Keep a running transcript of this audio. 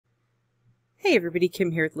Hey everybody,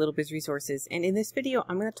 Kim here with Little Biz Resources, and in this video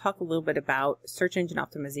I'm going to talk a little bit about search engine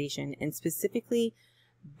optimization and specifically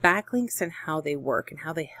backlinks and how they work and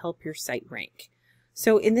how they help your site rank.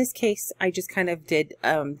 So in this case I just kind of did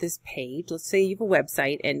this page. Let's say you have a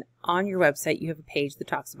website, and on your website you have a page that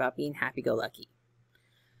talks about being happy-go-lucky.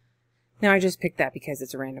 Now I just picked that because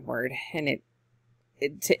it's a random word, and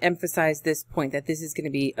to emphasize this point that this is going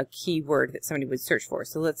to be a keyword that somebody would search for.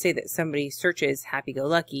 So let's say that somebody searches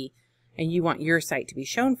happy-go-lucky and you want your site to be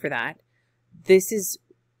shown for that. This is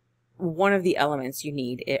one of the elements you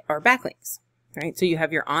need are backlinks, right? So you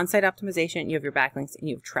have your on-site optimization, you have your backlinks, and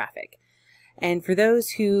you have traffic. And for those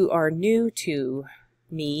who are new to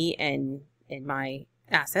me and my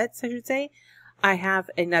assets, I should say, I have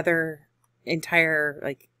another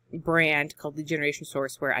entire brand called Lead Generation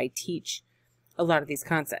Source where I teach a lot of these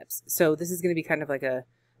concepts. So this is going to be kind of like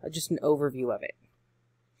just an overview of it.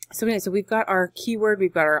 So anyway, so we've got our keyword,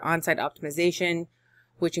 we've got our on-site optimization,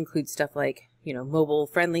 which includes stuff like, mobile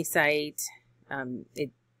friendly site,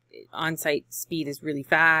 on-site speed is really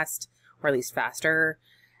fast, or at least faster.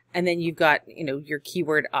 And then you've got, your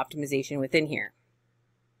keyword optimization within here.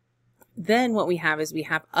 Then what we have is we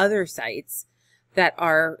have other sites that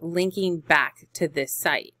are linking back to this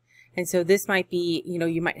site. And so this might be,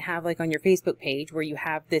 you might have like on your Facebook page where you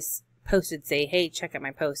have this posted, say, hey, check out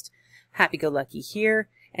my post, happy-go-lucky here.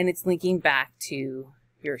 And it's linking back to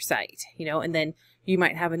your site, and then you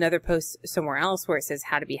might have another post somewhere else where it says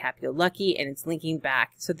how to be happy-go-lucky, and it's linking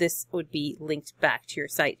back. So this would be linked back to your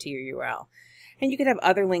site, to your URL. And you could have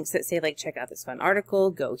other links that say, like, check out this fun article,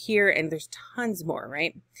 go here, and there's tons more,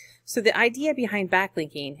 right? So the idea behind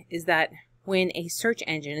backlinking is that when a search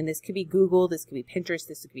engine, and this could be Google, this could be Pinterest,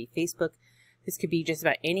 this could be Facebook, this could be just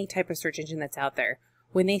about any type of search engine that's out there,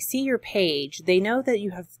 when they see your page, they know that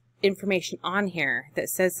you have information on here that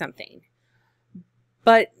says something.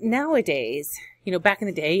 But nowadays, back in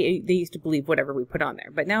the day, they used to believe whatever we put on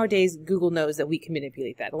there. But nowadays, Google knows that we can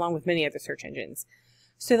manipulate that, along with many other search engines.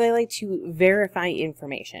 So they like to verify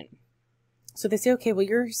information. So they say, okay, well,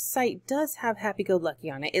 your site does have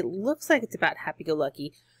happy-go-lucky on it. It looks like it's about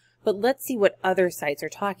happy-go-lucky, but let's see what other sites are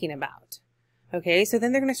talking about. Okay, so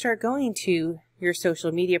then they're going to start going to your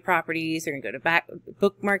social media properties. They're going to go to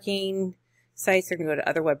bookmarking sites, they're going to go to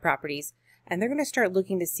other web properties, and they're going to start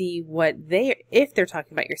looking to see if they're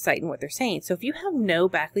talking about your site and what they're saying. So if you have no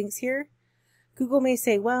backlinks here, Google may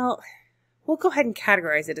say, well, we'll go ahead and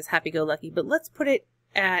categorize it as happy-go-lucky, but let's put it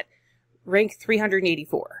at rank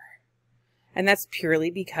 384. And that's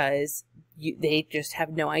purely because they just have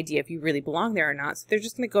no idea if you really belong there or not. So they're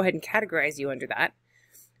just going to go ahead and categorize you under that,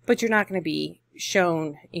 but you're not going to be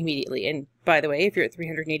shown immediately. And by the way, if you're at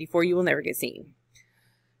 384, you will never get seen.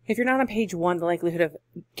 If you're not on page one, the likelihood of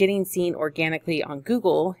getting seen organically on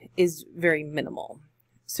Google is very minimal.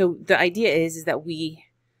 So the idea is that we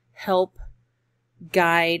help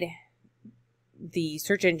guide the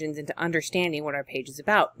search engines into understanding what our page is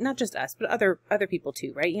about. Not just us, but other people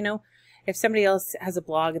too, right? If somebody else has a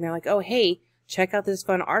blog and they're like, oh, hey, check out this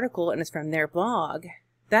fun article, and it's from their blog,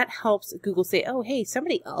 that helps Google say, oh, hey,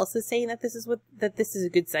 somebody else is saying that this is a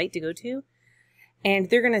good site to go to. And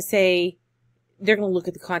they're going to say, they're going to look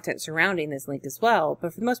at the content surrounding this link as well.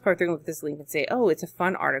 But for the most part, they're going to look at this link and say, oh, it's a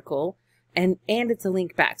fun article, and it's a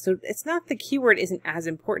link back. So it's not, the keyword isn't as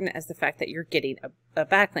important as the fact that you're getting a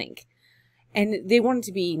backlink. And they want it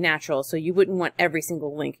to be natural, so you wouldn't want every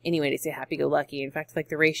single link anyway to say happy-go-lucky. In fact,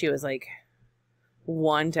 the ratio is like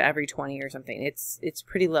 1 to every 20 or something. It's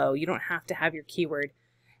pretty low. You don't have to have your keyword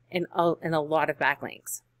and a lot of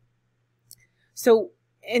backlinks. So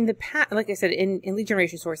in the past, like I said, in Lead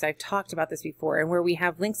Generation Source, I've talked about this before, and where we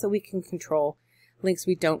have links that we can control, links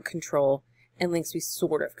we don't control, and links we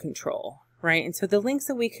sort of control, right? And so the links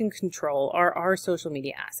that we can control are our social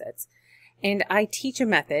media assets. And I teach a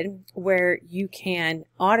method where you can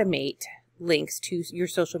automate links to your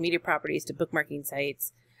social media properties, to bookmarking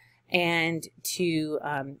sites, and to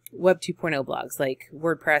Web 2.0 blogs like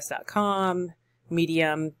WordPress.com,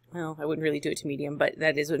 Medium. Well, I wouldn't really do it to Medium, but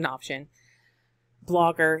that is an option.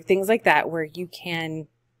 Blogger, things like that, where you can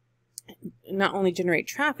not only generate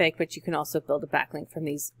traffic, but you can also build a backlink from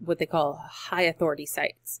these, what they call high authority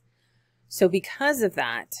sites. So because of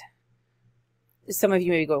that, some of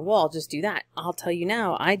you may be going, well, I'll just do that. I'll tell you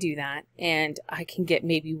now, I do that, and I can get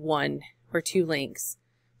maybe 1 or 2 links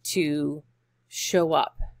to show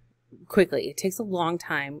up quickly. It takes a long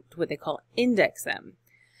time to what they call index them.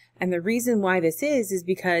 And the reason why this is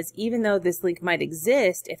because even though this link might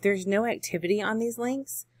exist, if there's no activity on these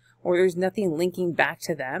links, or there's nothing linking back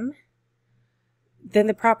to them, then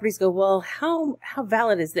the properties go, well, how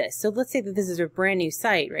valid is this? So let's say that this is a brand new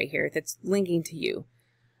site right here that's linking to you.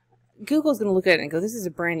 Google's going to look at it and go, this is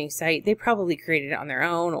a brand new site. They probably created it on their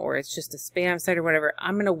own, or it's just a spam site or whatever.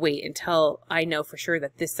 I'm going to wait until I know for sure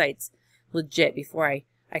that this site's legit before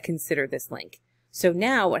I consider this link. So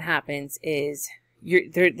now what happens is they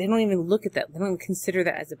don't even look at that. They don't even consider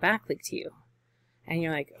that as a backlink to you. And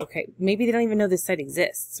you're like, okay, maybe they don't even know this site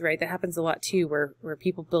exists, right? That happens a lot too, where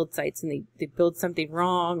people build sites and they build something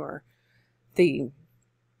wrong, or they,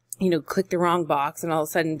 click the wrong box, and all of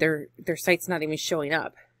a sudden their site's not even showing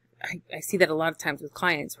up. I see that a lot of times with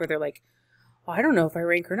clients where they're like, well, I don't know if I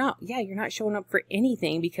rank or not. Yeah, you're not showing up for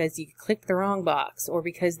anything because you clicked the wrong box, or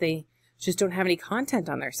because they just don't have any content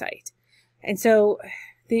on their site. And so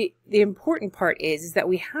the important part is that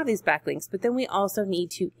we have these backlinks, but then we also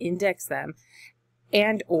need to index them,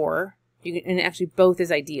 and actually both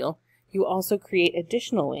is ideal. You also create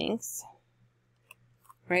additional links,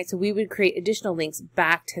 right? So we would create additional links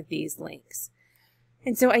back to these links.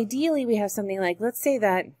 And so ideally we have something like, let's say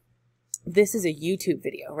that this is a YouTube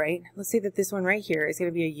video, right? Let's say that this one right here is going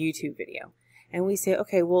to be a YouTube video. And we say,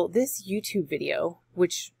 okay, well, this YouTube video,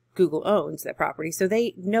 which Google owns that property, so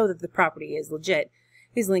they know that the property is legit,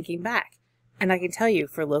 is linking back. And I can tell you,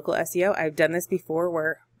 for local SEO, I've done this before,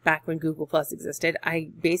 where back when Google Plus existed,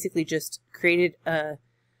 I basically just created a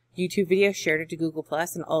YouTube video, shared it to Google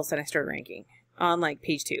Plus, and all of a sudden I started ranking on like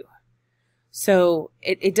page 2. So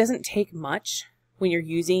it doesn't take much when you're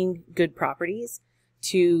using good properties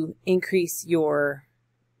to increase your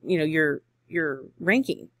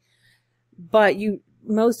ranking. But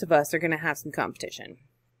most of us are going to have some competition.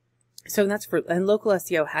 So and local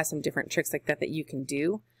SEO has some different tricks like that you can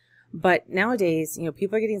do. But nowadays,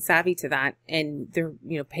 people are getting savvy to that, and they're,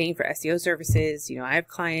 paying for SEO services. I have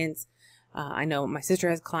clients. I know my sister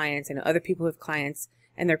has clients. I know other people have clients,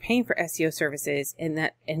 and they're paying for SEO services, and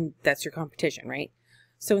that's your competition, right?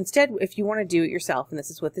 So instead, if you want to do it yourself, and this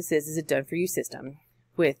is what this is a done-for-you system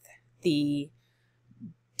with the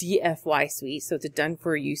DFY Suite. So it's a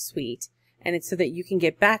done-for-you suite, and it's so that you can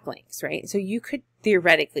get backlinks, right? So you could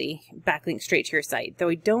theoretically backlink straight to your site, though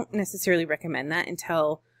I don't necessarily recommend that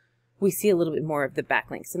until we see a little bit more of the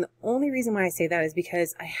backlinks. And the only reason why I say that is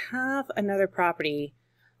because I have another property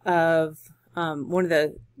of one of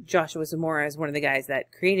the, Joshua Zamora is one of the guys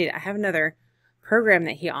that created it. I have another program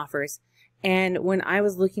that he offers. And when I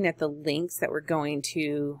was looking at the links that were going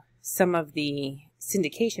to some of the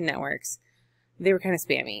syndication networks, they were kind of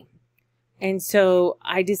spammy. And so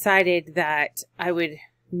I decided that I would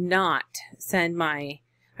not send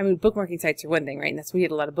bookmarking sites are one thing, right? And we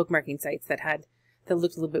had a lot of bookmarking sites that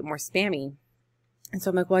looked a little bit more spammy. And so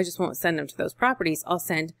I'm like, well, I just won't send them to those properties. I'll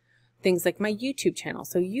send things like my YouTube channel.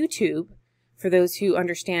 So YouTube, for those who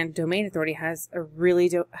understand domain authority, has a really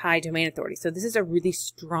high domain authority. So this is a really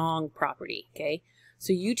strong property, okay?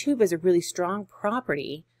 So YouTube is a really strong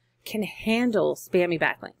property, can handle spammy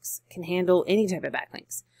backlinks, can handle any type of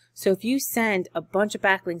backlinks. So if you send a bunch of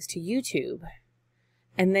backlinks to YouTube,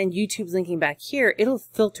 and then YouTube's linking back here, it'll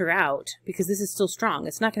filter out, because this is still strong.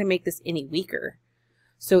 It's not going to make this any weaker.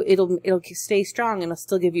 So it'll stay strong, and it'll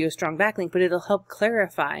still give you a strong backlink, but it'll help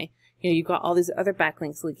clarify. You've got all these other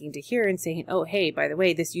backlinks linking to here and saying, oh, hey, by the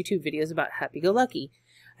way, this YouTube video is about happy-go-lucky.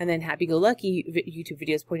 And then happy-go-lucky YouTube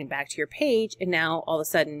video is pointing back to your page, and now all of a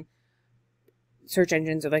sudden search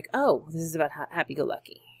engines are like, oh, this is about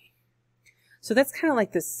happy-go-lucky. So that's kind of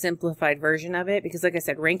like the simplified version of it, because like I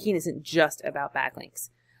said, ranking isn't just about backlinks.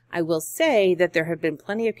 I will say that there have been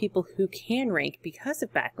plenty of people who can rank because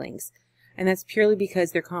of backlinks, and that's purely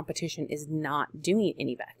because their competition is not doing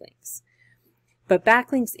any backlinks. But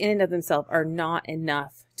backlinks in and of themselves are not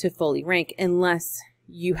enough to fully rank unless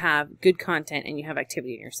you have good content and you have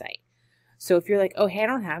activity in your site. So if you're like, oh, hey, I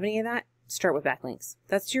don't have any of that, start with backlinks.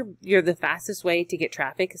 That's the fastest way to get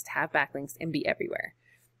traffic, is to have backlinks and be everywhere.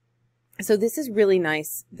 So this is really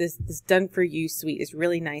nice. This done-for-you suite is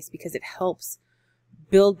really nice because it helps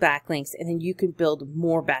build backlinks, and then you can build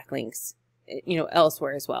more backlinks,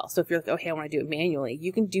 elsewhere as well. So if you're like, okay, I want to do it manually,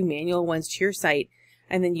 you can do manual ones to your site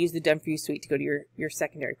and then use the done-for-you suite to go to your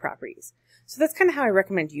secondary properties. So that's kind of how I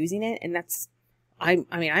recommend using it. And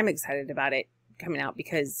I'm excited about it coming out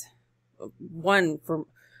because, one, for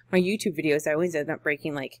my YouTube videos, I always end up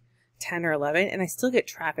breaking like 10 or 11, and I still get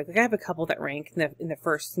traffic. Like I have a couple that rank in the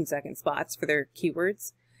first and second spots for their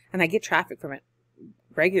keywords, and I get traffic from it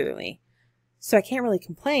regularly. So I can't really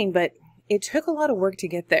complain, but it took a lot of work to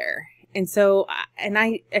get there. And so, and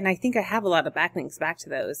I think I have a lot of backlinks back to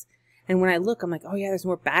those. And when I look, I'm like, oh yeah, there's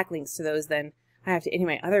more backlinks to those than I have to any of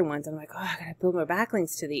my other ones. I'm like, oh, I gotta build more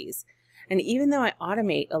backlinks to these. And even though I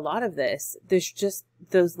automate a lot of this, there's just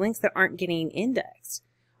those links that aren't getting indexed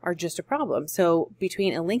are just a problem. So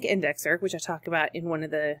between a link indexer, which I talked about in one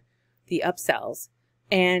of the upsells,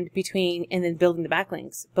 and then building the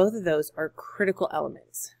backlinks, both of those are critical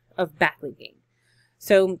elements of backlinking.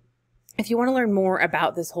 So if you want to learn more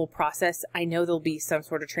about this whole process, I know there'll be some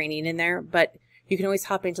sort of training in there, but you can always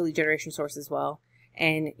hop into Lead Generation Source as well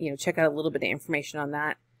and, check out a little bit of information on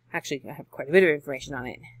that. Actually, I have quite a bit of information on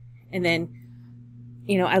it. And then,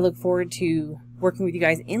 I look forward to working with you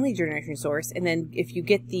guys in Lead Generation Source. And then if you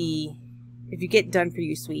get Done For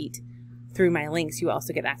You Suite through my links, you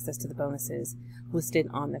also get access to the bonuses listed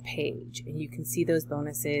on the page. And you can see those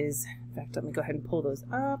bonuses. In fact, let me go ahead and pull those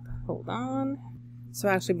up. Hold on. So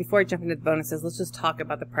actually, before I jump into the bonuses, let's just talk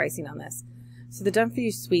about the pricing on this. So the Done For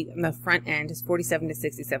You Suite on the front end is $47 to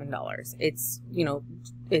 $67. It's,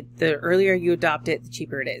 the earlier you adopt it, the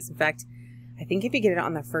cheaper it is. In fact, I think if you get it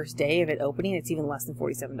on the first day of it opening, it's even less than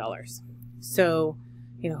 $47. So,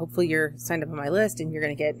 hopefully you're signed up on my list and you're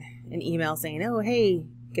going to get an email saying, oh, hey,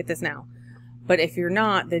 get this now. But if you're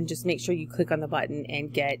not, then just make sure you click on the button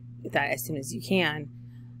and get that as soon as you can.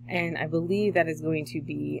 And I believe that is going to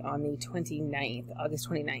be on the 29th, August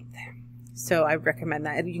 29th. So I recommend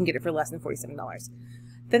that. You can get it for less than $47.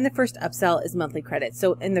 Then the first upsell is monthly credits.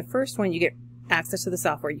 So in the first one, you get access to the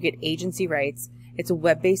software. You get agency rights. It's a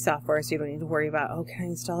web-based software, so you don't need to worry about, oh, can I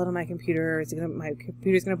install it on my computer? My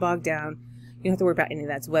computer's going to bog down. You don't have to worry about any of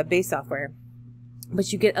that. It's web-based software.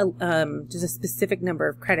 But you get just a specific number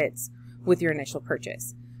of credits with your initial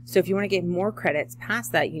purchase. So if you want to get more credits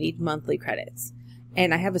past that, you need monthly credits.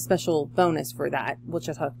 And I have a special bonus for that, which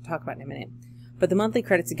I'll talk about in a minute. But the monthly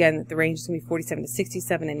credits, again, the range is going to be 47 to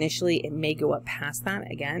 67 initially. It may go up past that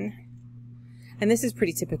again. And this is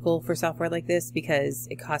pretty typical for software like this because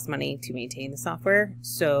it costs money to maintain the software.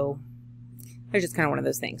 So it's just kind of one of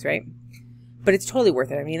those things, right? But it's totally worth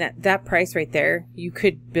it. I mean, that price right there, you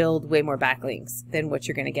could build way more backlinks than what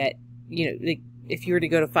you're going to get. Like if you were to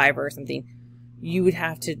go to Fiverr or something, you would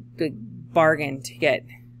have to bargain to get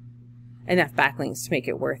enough backlinks to make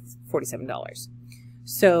it worth $47.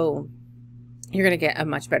 So you're going to get a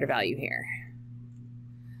much better value here.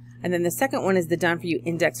 And then the second one is the Done For You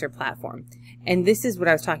indexer platform. And this is what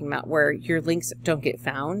I was talking about, where your links don't get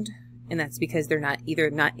found. And that's because they're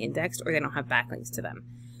either not indexed or they don't have backlinks to them.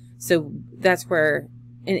 So that's where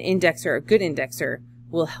an indexer, a good indexer,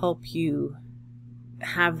 will help you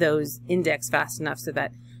have those indexed fast enough so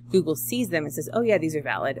that Google sees them and says, oh yeah, these are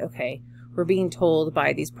valid. Okay, we're being told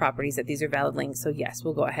by these properties that these are valid links. So yes,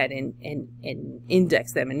 we'll go ahead and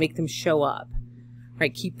index them and make them show up,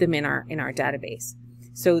 right? Keep them in our database.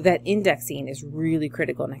 So that indexing is really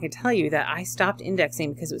critical. And I can tell you that I stopped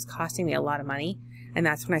indexing because it was costing me a lot of money. And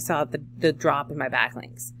that's when I saw the drop in my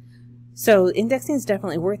backlinks. So indexing is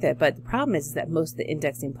definitely worth it. But the problem is that most of the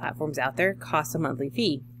indexing platforms out there cost a monthly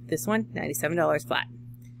fee. This one, $97 flat.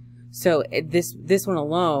 So this one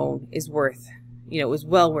alone is worth, it was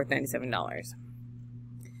well worth $97.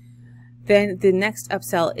 Then the next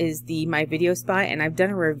upsell is the My Video Spy. And I've done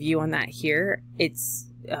a review on that here. It's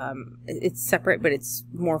separate, but it's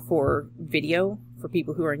more for video for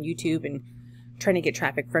people who are on YouTube and trying to get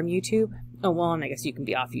traffic from YouTube. Oh, well, and I guess you can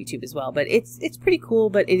be off YouTube as well, but it's pretty cool,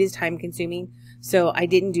 but it is time consuming. So I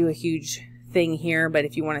didn't do a huge thing here, but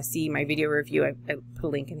if you want to see my video review, I put a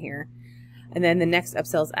link in here. And then the next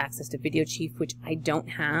upsell is access to Video Chief, which I don't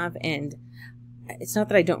have. And it's not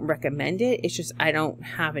that I don't recommend it. It's just I don't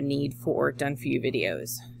have a need for Done For You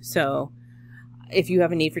videos. So if you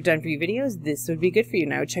have a need for Done For You videos, this would be good for you.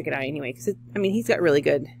 And I would check it out anyway, because he's got really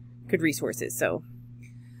good resources. So, all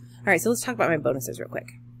right, so let's talk about my bonuses real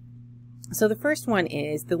quick. So the first one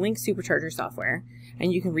is the Link Supercharger software,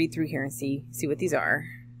 and you can read through here and see what these are.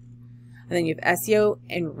 And then you have SEO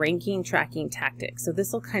and ranking tracking tactics. So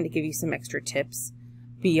this will kind of give you some extra tips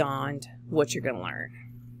beyond what you're going to learn.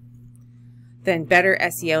 Then better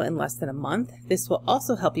SEO in less than a month. This will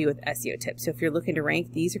also help you with SEO tips. So if you're looking to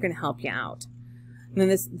rank, these are going to help you out. And then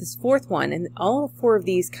this fourth one, and all four of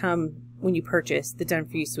these come when you purchase the Done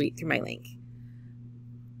For You Suite through my link.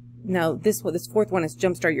 Now this fourth one is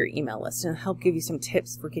Jumpstart Your Email List, and it'll help give you some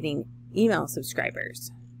tips for getting email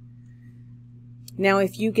subscribers. Now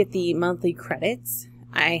if you get the monthly credits,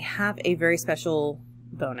 I have a very special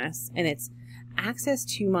bonus, and it's access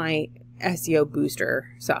to my SEO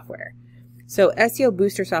Booster software. So SEO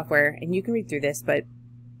Booster software, and you can read through this, but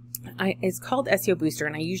it's called SEO Booster,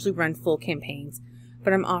 and I usually run full campaigns,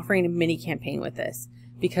 but I'm offering a mini campaign with this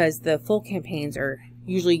because the full campaigns are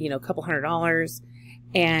usually, a couple $100,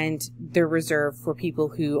 and they're reserved for people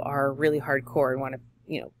who are really hardcore and want to,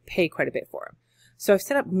 pay quite a bit for them. So I've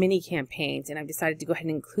set up mini campaigns, and I've decided to go ahead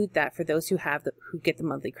and include that for those who get the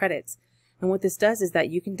monthly credits. And what this does is that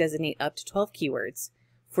you can designate up to 12 keywords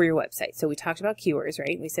for your website. So we talked about keywords,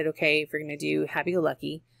 right? We said, okay, if you're going to do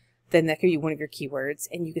happy-go-lucky, then that could be one of your keywords,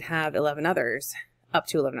 and you could have 11 others, up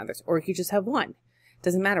to 11 others, or you could just have one.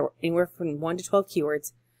 Doesn't matter, anywhere from 1 to 12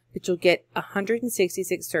 keywords, but you'll get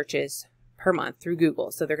 166 searches per month through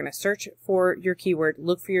Google. So they're going to search for your keyword,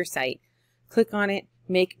 look for your site, click on it,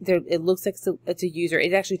 it looks like it's a user.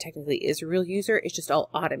 It actually technically is a real user. It's just all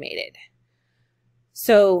automated.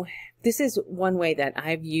 So this is one way that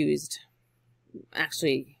I've used.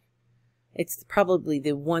 Actually, it's probably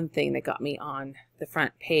the one thing that got me on the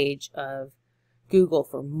front page of Google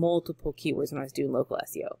for multiple keywords when I was doing local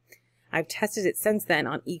SEO. I've tested it since then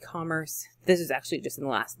on e-commerce. This is actually just in the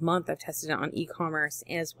last month. I've tested it on e-commerce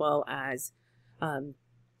as well as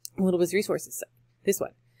Little Biz Resources, this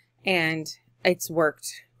one. And it's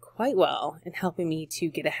worked quite well in helping me to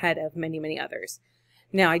get ahead of many, many others.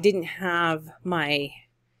 Now, I didn't have my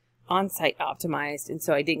on-site optimized, and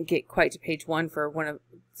so I didn't get quite to page 1 for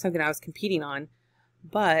something I was competing on,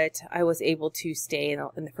 but I was able to stay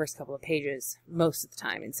in the first couple of pages most of the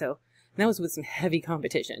time. And that was with some heavy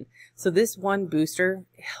competition. So this one booster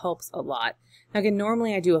helps a lot. Now, again,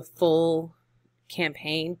 normally I do a full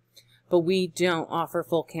campaign, but we don't offer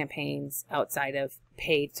full campaigns outside of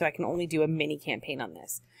paid, so I can only do a mini campaign on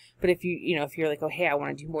this. But if you're like, oh, hey, I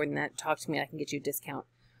want to do more than that, talk to me, I can get you a discount.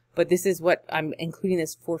 But this is what I'm including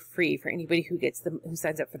this for free for anybody who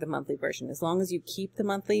signs up for the monthly version. As long as you keep the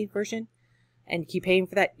monthly version and keep paying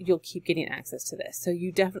for that, you'll keep getting access to this. So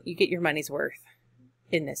you get your money's worth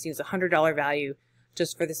in this. Use $100 value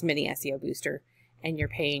just for this mini SEO booster, and you're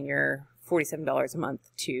paying your $47 a month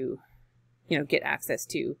to, get access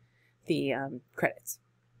to the credits.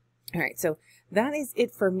 All right, so that is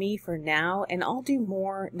it for me for now, and I'll do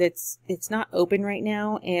more. It's not open right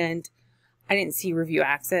now, and I didn't see review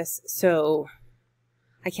access, so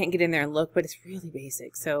I can't get in there and look, but it's really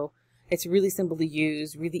basic. So it's really simple to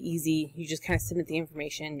use, really easy. You just kind of submit the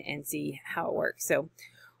information and see how it works. So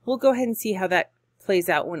we'll go ahead and see how that plays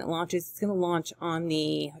out when it launches. It's going to launch on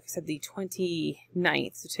like I said, the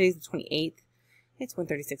 29th. So today's the 28th. It's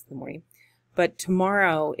 1:36 in the morning. But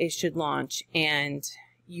tomorrow it should launch, and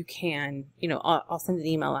you can, I'll send an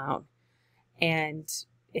email out. And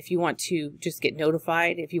if you want to just get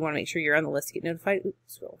notified, if you want to make sure you're on the list to get notified, oops,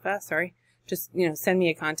 scroll fast, sorry. Just, send me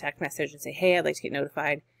a contact message and say, hey, I'd like to get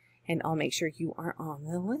notified, and I'll make sure you are on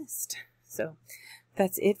the list. So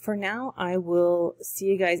that's it for now. I will see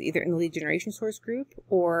you guys either in the lead generation source group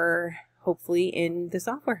or hopefully in the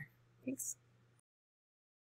software. Thanks.